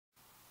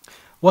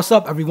What's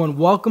up, everyone?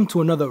 Welcome to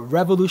another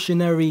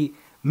revolutionary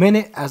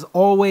minute. As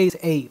always,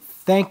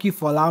 thank you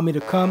for allowing me to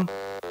come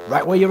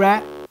right where you're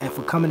at and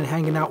for coming and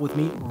hanging out with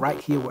me right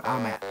here where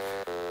I'm at.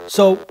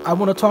 So I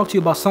want to talk to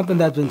you about something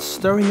that's been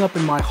stirring up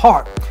in my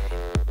heart,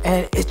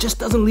 and it just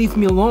doesn't leave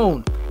me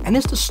alone. And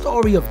it's the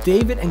story of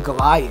David and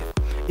Goliath.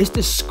 It's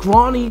this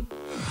scrawny,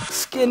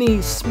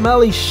 skinny,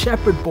 smelly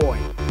shepherd boy.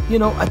 You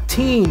know, a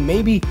teen,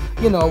 maybe,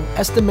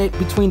 estimate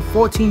between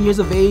 14 years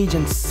of age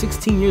and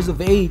 16 years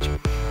of age.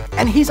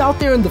 And he's out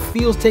there in the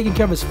fields taking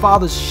care of his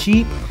father's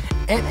sheep.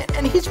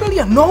 And he's really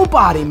a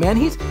nobody, man.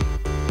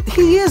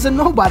 He is a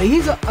nobody.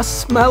 He's a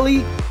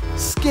smelly,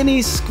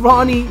 skinny,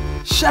 scrawny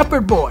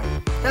shepherd boy.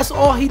 That's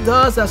all he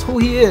does. That's who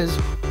he is.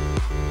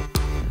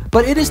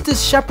 But it is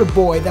this shepherd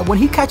boy that when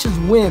he catches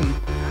wind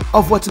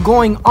of what's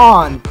going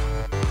on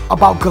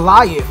about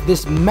Goliath,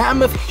 this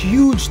mammoth,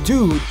 huge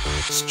dude,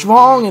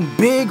 strong and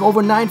big,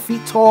 over 9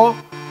 feet tall,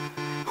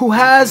 who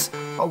has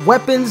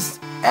weapons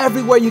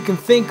everywhere you can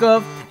think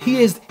of.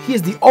 He is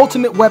the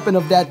ultimate weapon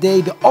of that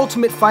day, the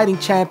ultimate fighting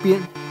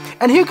champion.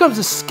 And here comes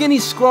a skinny,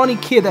 scrawny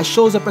kid that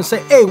shows up and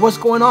say, "Hey, what's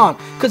going on?"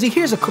 Because he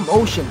hears a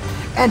commotion,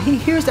 and he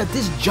hears that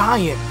this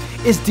giant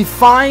is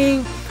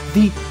defying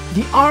the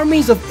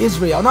armies of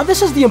Israel. Now,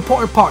 this is the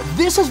important part.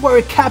 This is where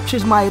it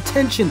captures my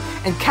attention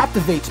and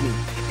captivates me,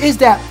 is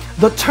that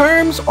the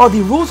terms or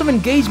the rules of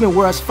engagement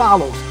were as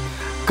follows.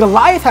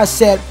 Goliath has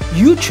said,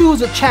 "You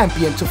choose a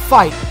champion to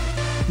fight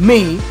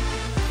me,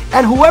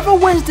 and whoever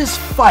wins this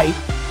fight,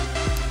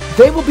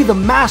 they will be the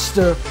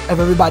master of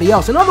everybody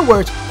else." In other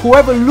words,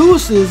 whoever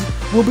loses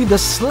will be the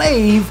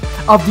slave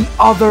of the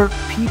other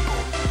people.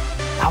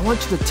 I want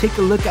you to take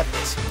a look at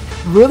this.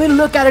 Really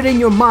look at it in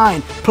your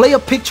mind. Play a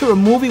picture, a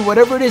movie,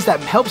 whatever it is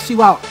that helps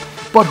you out.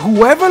 But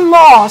whoever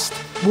lost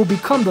will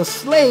become the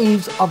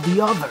slaves of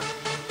the other.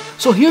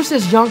 So here's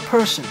this young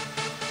person,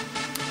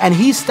 and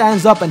he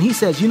stands up and he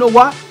says, "You know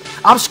what?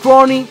 I'm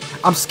scrawny,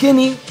 I'm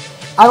skinny,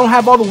 I don't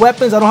have all the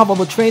weapons, I don't have all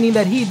the training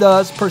that he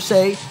does per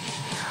se.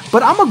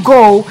 But I'm going to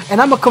go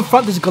and I'm going to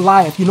confront this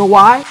Goliath." You know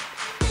why?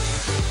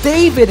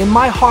 David, in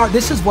my heart,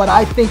 this is what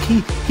I think.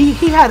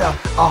 He had a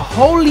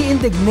holy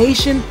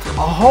indignation,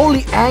 a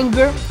holy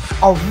anger,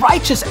 a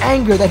righteous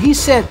anger that he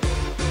said,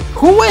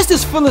 "Who is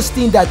this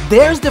Philistine that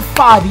dares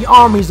defy the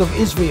armies of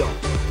Israel?"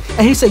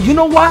 And he said, "You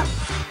know what?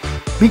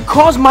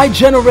 Because my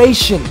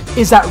generation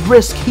is at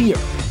risk here."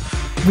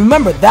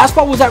 Remember, that's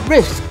what was at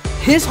risk.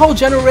 His whole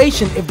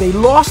generation, if they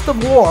lost the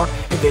war,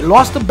 if they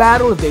lost the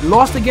battle, if they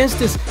lost against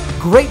this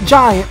great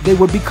giant, they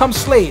would become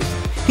slaves.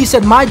 He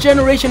said, "My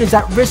generation is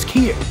at risk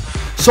here.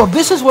 So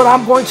this is what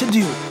I'm going to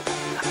do.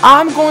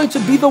 I'm going to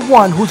be the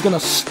one who's going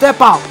to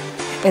step out,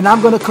 and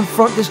I'm going to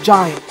confront this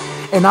giant,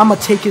 and I'm going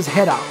to take his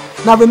head out."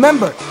 Now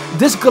remember,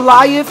 this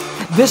Goliath,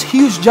 this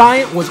huge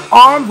giant, was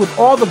armed with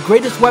all the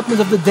greatest weapons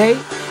of the day.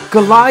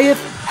 Goliath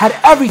had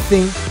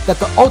everything that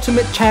the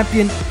ultimate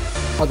champion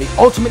or the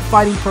ultimate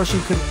fighting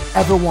person could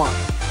ever want.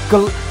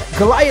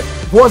 Goliath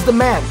was the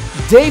man.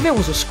 David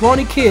was a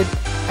scrawny kid,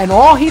 and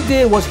all he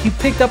did was he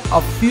picked up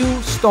a few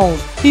stones.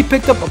 He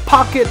picked up a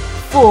pocket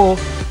full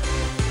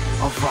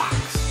of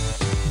rocks.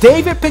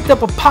 David picked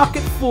up a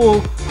pocket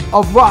full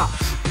of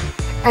rocks,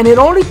 and it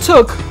only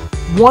took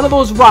one of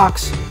those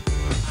rocks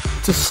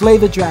to slay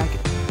the dragon,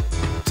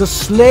 to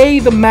slay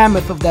the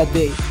mammoth of that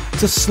day,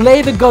 to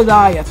slay the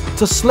Goliath,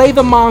 to slay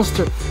the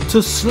monster,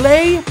 to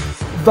slay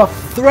the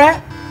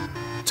threat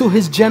to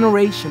his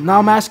generation. Now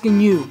I'm asking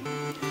you,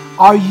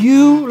 are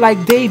you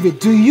like David?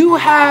 Do you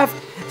have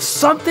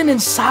something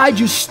inside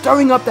you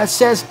stirring up that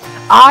says,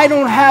 "I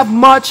don't have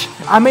much,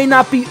 I may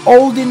not be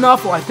old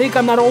enough, or I think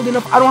I'm not old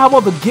enough, I don't have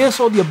all the gifts,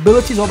 all the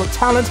abilities, all the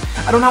talents,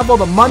 I don't have all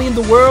the money in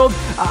the world,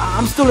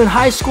 I'm still in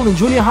high school, in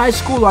junior high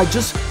school, or I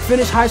just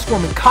finished high school,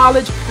 I'm in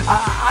college,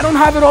 I don't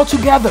have it all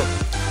together."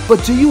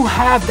 But do you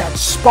have that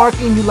spark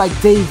in you like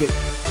David?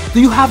 Do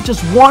you have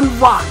just one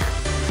rock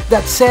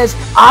that says,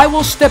 "I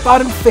will step out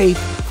in faith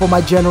for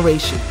my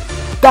generation"?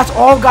 That's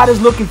all God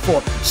is looking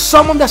for.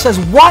 Someone that says,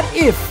 "What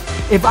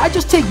if I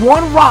just take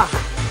one rock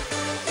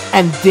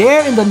and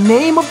dare in the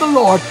name of the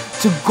Lord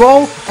to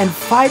go and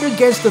fight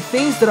against the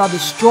things that are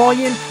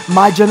destroying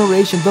my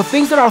generation, the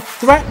things that are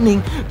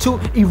threatening to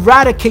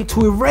eradicate,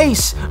 to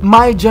erase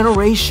my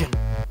generation"?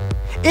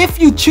 If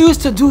you choose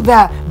to do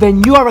that,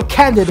 then you are a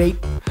candidate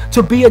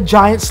to be a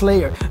giant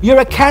slayer. You're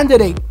a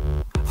candidate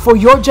for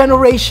your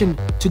generation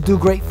to do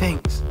great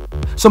things.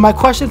 So my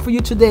question for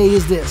you today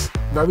is this,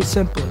 very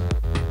simply.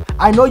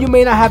 I know you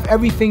may not have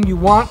everything you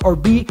want or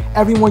be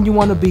everyone you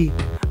want to be,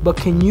 but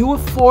can you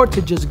afford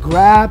to just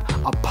grab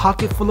a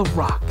pocket full of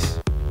rocks?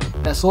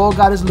 That's all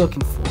God is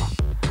looking for.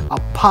 A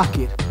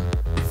pocket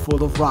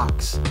full of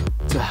rocks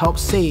to help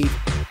save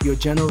your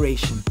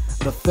generation.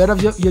 The threat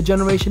of your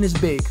generation is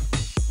big.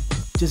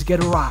 Just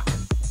get a rock.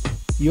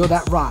 You're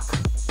that rock.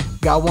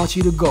 God wants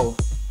you to go,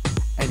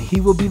 and He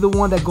will be the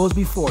one that goes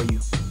before you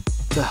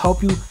to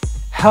help you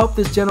help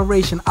this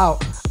generation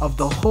out of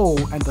the hole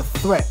and the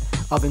threat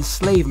of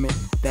enslavement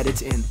that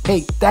it's in.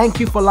 Hey, thank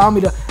you for allowing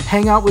me to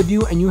hang out with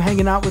you and you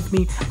hanging out with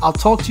me. I'll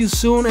talk to you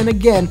soon and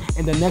again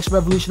in the next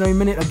Revolutionary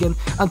Minute. Again,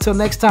 until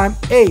next time,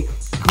 hey,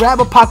 just grab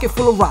a pocket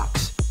full of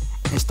rocks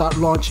and start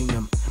launching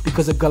them.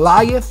 Because a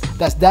Goliath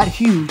that's that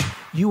huge,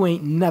 you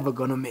ain't never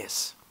gonna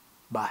miss.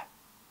 Bye.